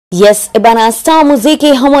Yes, bana, star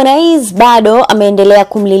muziki Harmonize bado ameendelea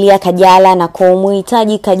kumlilia Kajala na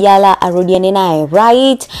kumuhitaji Kajala arudiane naye,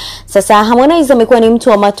 right? Sasa Harmonize amekuwa ni mtu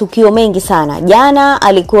wa matukio mengi sana. Jana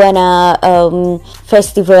alikuwa na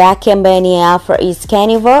festival yake ambayo ni Afro East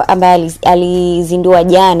Carnival ambayo alizindua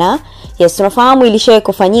jana. Yes, tunafahamu ilishawahi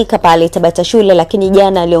kufanyika pale Tabata shule, lakini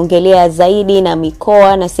jana aliongelea zaidi na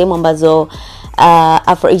mikoa na sehemu ambazo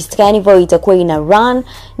Afro East Carnival itakuwa ina run,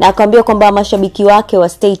 na akamwambia kwamba mashabiki wake wa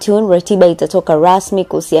stay tuned, ratiba itatoka rasmi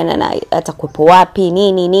kuhusiana na atakuwepo wapi,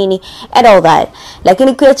 nini and all that.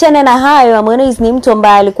 Lakini kuachana na hayo, Harmonize ni mtu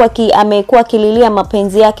ambaye alikuwa amekuwa kililia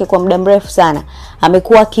mapenzi yake kwa muda mrefu sana.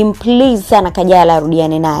 Amekuwa kimplease sana Kajala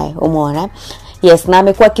arudiane naye, umeona? Yes, na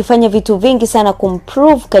amekuwa akifanya vitu vingi sana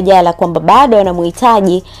kumprove Kajala kwamba bado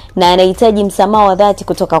anamhitaji na anahitaji msamaha wa dhati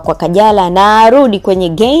kutoka kwa Kajala na arudi kwenye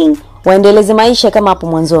game, waendeleze maisha kama hapo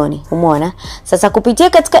mwanzoni, umeona? Sasa kupitia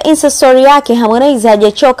katika Insta story yake, Harmonize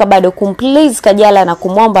hajachoka bado kumplease Kajala na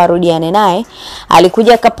kumwomba arudiane naye.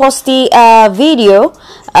 Alikuja akaposti video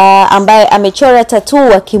ambaye amechora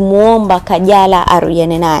tattoo akimuomba Kajala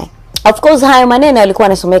arudiane naye. Of course hayo maneno alikuwa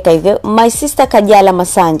anasomeka hivyo: My sister Kajala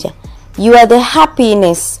Masanja, you are the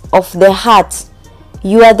happiness of the heart,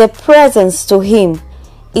 you are the presence to him,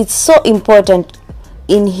 it's so important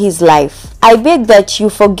in his life. I beg that you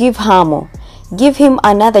forgive Hamo. Give him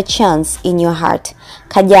another chance in your heart.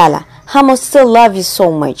 Kajala, Hamo still love you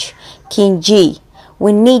so much. King G,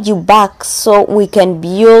 we need you back so we can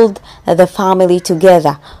build the family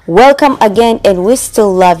together. Welcome again and we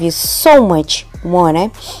still love you so much. Umeona?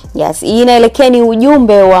 Yes, hii inaelekea ni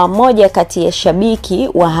ujumbe wa moja kati ya shabiki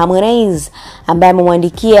wa Harmonize ambaye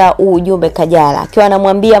amemwandikia ujumbe Kajala akiwa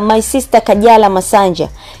anamwambia, My sister Kajala Masanja,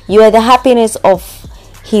 you are the happiness of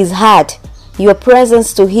his heart, your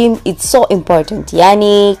presence to him it's so important.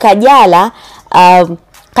 Yani Kajala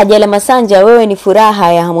Kajala Masanja, wewe ni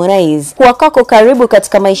furaha ya Harmonize. Kuwa kwako karibu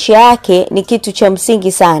katika maisha yake ni kitu cha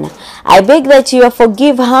msingi sana. I beg that you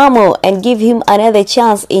forgive Hamo and give him another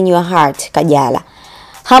chance in your heart. Kajala,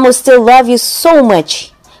 Hamo still love you so much.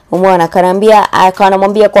 Umeona?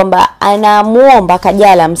 Akanamwambia kwamba anamuomba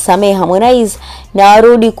Kajala msamehe Harmonize na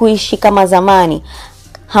arudi kuishi kama zamani.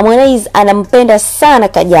 Harmonize anampenda sana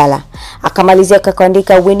Kajala. Akamalizia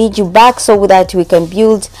akaandika, we need you back so that we can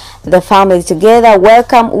build the family together.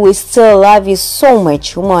 Welcome, we still love you so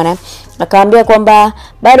much. Umeona? Akaambia kwamba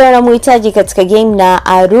bado anamhitaji katika game na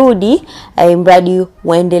arudi mradi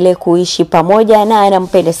waendelee kuishi pamoja na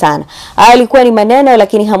anampenda sana. Alikuwa ni maneno,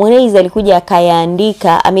 lakini Harmonize alikuja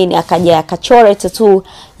akayaandika, akaja akachora tattoo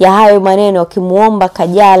ya hayo maneno akimuomba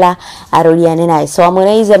Kajala arudiane naye. So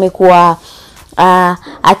Harmonize amekuwa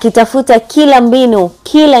akitafuta kila mbinu,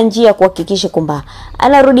 kila njia kuhakikisha kwamba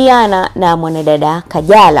anarudiana na mwanadada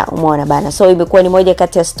Kajala, umeona bana? So imekuwa ni moja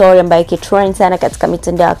kati ya story ambayo ikitrend sana katika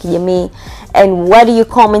mitandao ya kijamii. And what do you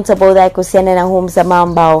comment about that kuhusiana na huu msamaha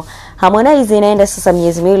ambao Harmonize inaenda sasa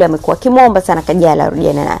miezi miwili amekuwa kimomba sana Kajala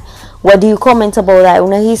arudiane naye? What do you comment about that?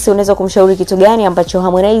 Unahisi unaweza kumshauri kitu gani ambacho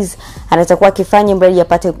Harmonize anatakuwa akifanya mradi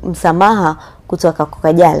apate msamaha kutoka kwa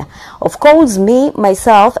Kajala? Of course, me,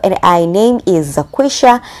 myself, and I name is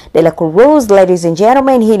Zakwisha de la Cruz. Ladies and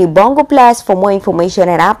gentlemen, hii ni Bongo Plus. For more information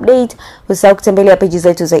and update, usahau kutembelea page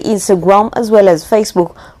zetu za Instagram as well as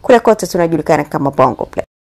Facebook. Kule kote tunajulikana kama Bongo Plus.